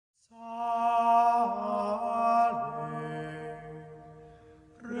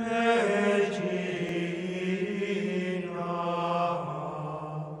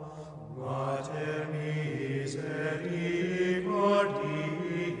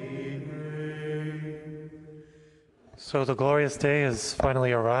So the glorious day has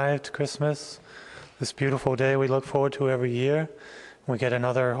finally arrived, Christmas, this beautiful day we look forward to every year. We get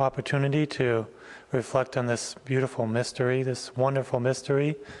another opportunity to reflect on this beautiful mystery, this wonderful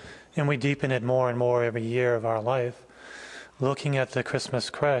mystery, and we deepen it more and more every year of our life. Looking at the Christmas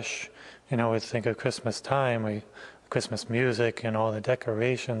creche, we think of Christmas time, Christmas music and all the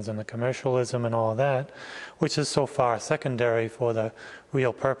decorations and the commercialism and all that, which is so far secondary for the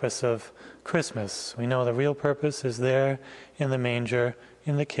real purpose of Christmas. We know the real purpose is there in the manger,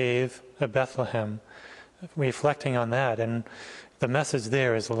 in the cave of Bethlehem, reflecting on that. And the message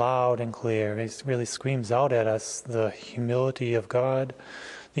there is loud and clear. It really screams out at us the humility of God,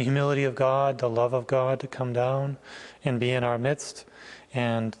 the love of God to come down and be in our midst,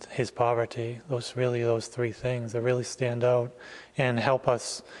 and his poverty. Those three things that really stand out and help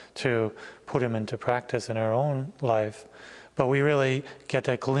us to put him into practice in our own life. But we really get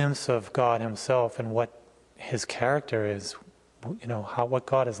a glimpse of God himself and what his character is, what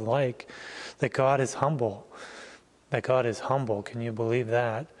God is like, that God is humble. Can you believe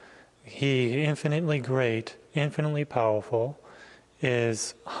that? He, infinitely great, infinitely powerful,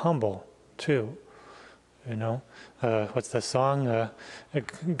 is humble too. What's the song?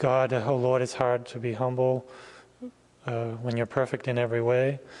 God, oh Lord, it's hard to be humble when you're perfect in every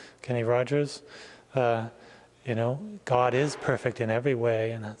way. Kenny Rogers. God is perfect in every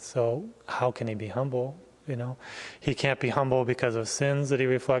way, and so how can he be humble? He can't be humble because of sins that he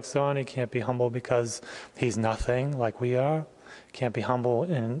reflects on. He can't be humble because he's nothing like we are. Can't be humble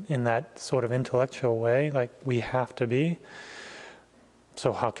in that sort of intellectual way like we have to be.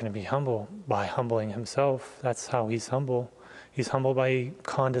 So how can he be humble? By humbling himself. That's how he's humble. He's humble by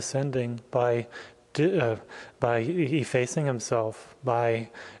condescending, by effacing himself, by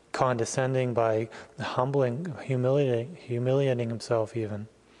condescending, by humiliating himself even.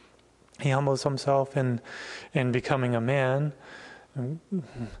 He humbles himself in becoming a man, and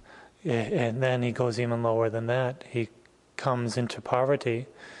then he goes even lower than that. He comes into poverty.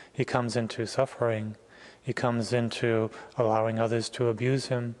 He comes into suffering. He comes into allowing others to abuse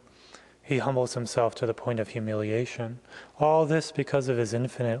him. He humbles himself to the point of humiliation. All this because of his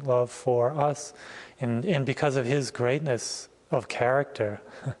infinite love for us and because of his greatness of character.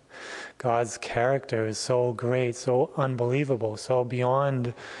 God's character is so great, so unbelievable, so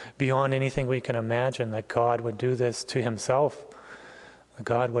beyond anything we can imagine that God would do this to himself.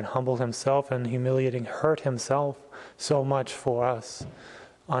 God would humble himself and hurt himself so much for us.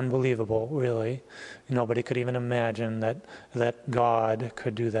 Unbelievable, really. Nobody could even imagine that God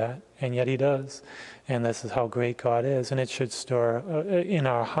could do that, and yet he does. And this is how great God is, and it should stir in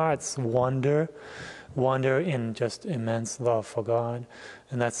our hearts wonder in just immense love for God.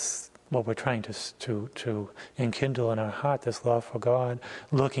 And that's what we're trying to enkindle in our heart, this love for God,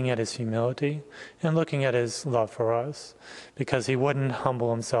 looking at his humility and looking at his love for us, because he wouldn't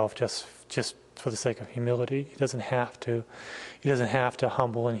humble himself just for the sake of humility. He doesn't have to. He doesn't have to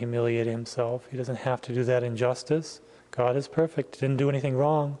humble and humiliate himself. He doesn't have to do that in justice. God is perfect. He didn't do anything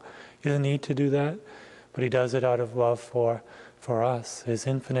wrong. He doesn't need to do that. But he does it out of love for us, his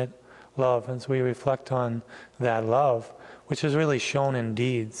infinite love. And so we reflect on that love, which is really shown in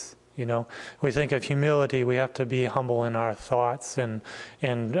deeds. We think of humility, we have to be humble in our thoughts and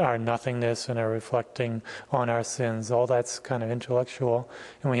our nothingness and our reflecting on our sins. All that's kind of intellectual,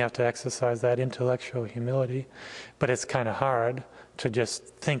 and we have to exercise that intellectual humility. But it's kind of hard to just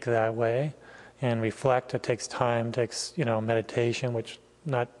think that way and reflect. It takes time, takes meditation, which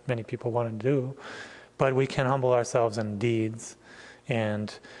not many people want to do. But we can humble ourselves in deeds,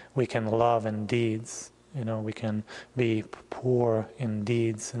 and we can love in deeds. We can be poor in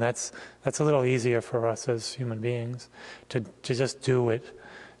deeds, and that's a little easier for us as human beings to just do it.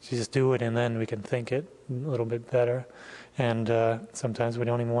 To just do it, and then we can think it a little bit better. And sometimes we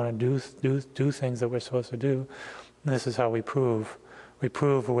don't even want to do things that we're supposed to do. And this is how we prove. We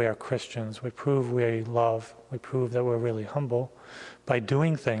prove we are Christians. We prove we love. We prove that we're really humble by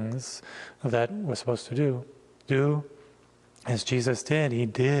doing things that we're supposed to do. Do as Jesus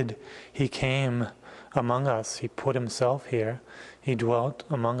did. He came among us. He put himself here. He dwelt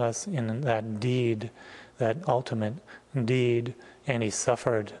among us in that deed, that ultimate deed, and he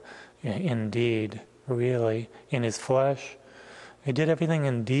suffered indeed, really, in his flesh. He did everything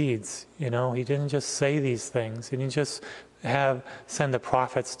in deeds, He didn't just say these things. He didn't just send the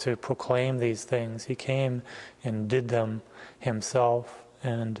prophets to proclaim these things. He came and did them himself.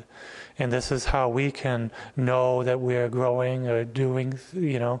 And this is how we can know that we're growing or doing,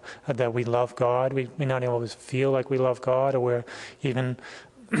 that we love God. We may not always feel like we love God, or we're even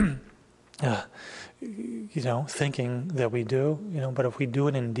thinking that we do, but if we do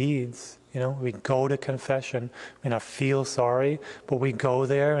it in deeds, we go to confession, we not feel sorry, but we go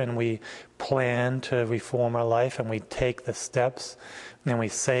there and we plan to reform our life, and we take the steps, and we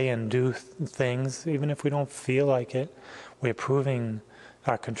say and do things, even if we don't feel like it. We're proving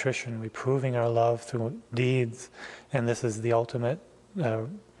our contrition, we're proving our love through deeds, and this is the ultimate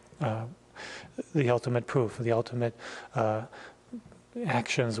proof, the ultimate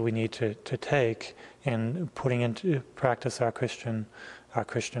actions we need to take in putting into practice our Christian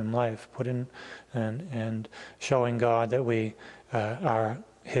life, and showing God that we are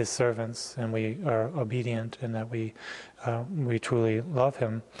His servants, and we are obedient, and that we truly love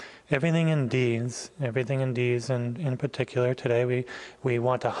Him. Everything in deeds, and in particular today we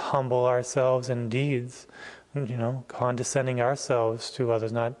want to humble ourselves in deeds, condescending ourselves to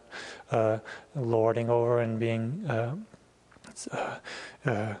others, not lording over and being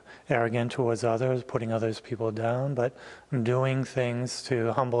arrogant towards others, putting people down, but doing things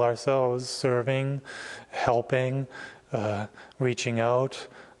to humble ourselves, serving, helping, reaching out,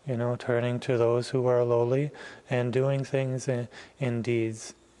 turning to those who are lowly, and doing things in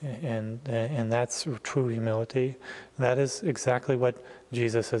deeds, and that's true humility. That is exactly what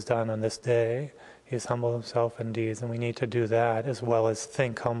Jesus has done on this day. He has humbled Himself in deeds, and we need to do that as well as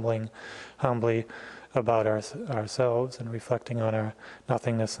think humbly about ourselves, and reflecting on our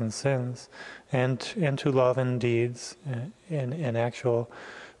nothingness and sins, and to love in deeds, in actual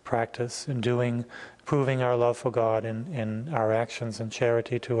practice, in proving our love for God in our actions, and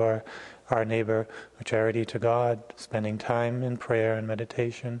charity to our neighbor, charity to God, spending time in prayer and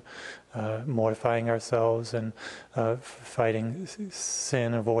meditation, mortifying ourselves, and fighting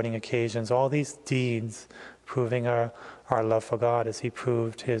sin, avoiding occasions. All these deeds proving our love for God as He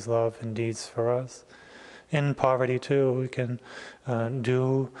proved His love in deeds for us. In poverty too, we can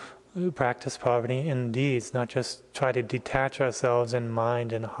practice poverty in deeds, not just try to detach ourselves in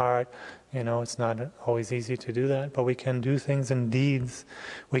mind and heart. It's not always easy to do that, but we can do things in deeds.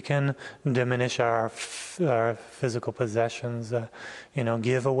 We can diminish our physical possessions,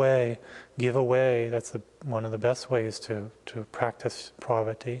 give away. That's one of the best ways to practice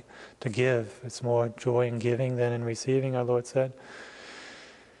poverty, to give. It's more joy in giving than in receiving, our Lord said.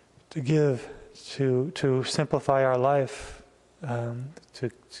 To give, to simplify our life, to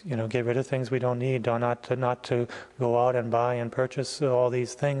get rid of things we don't need, not to go out and buy and purchase all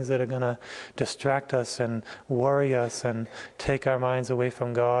these things that are going to distract us and worry us and take our minds away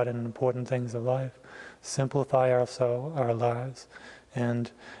from God and important things of life. Simplify our lives,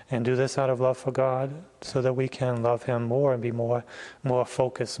 and do this out of love for God, so that we can love Him more and be more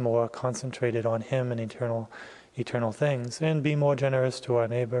focused, more concentrated on Him and eternal things, and be more generous to our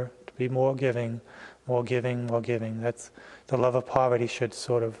neighbor, to be more giving. That's the love of poverty should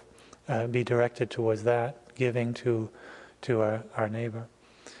sort of be directed towards that, giving to our neighbor.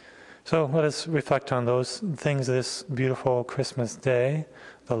 So let us reflect on those things this beautiful Christmas day: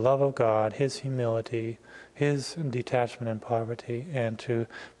 the love of God, His humility, His detachment in poverty, and to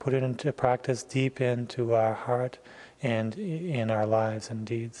put it into practice deep into our heart and in our lives and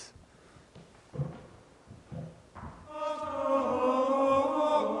deeds.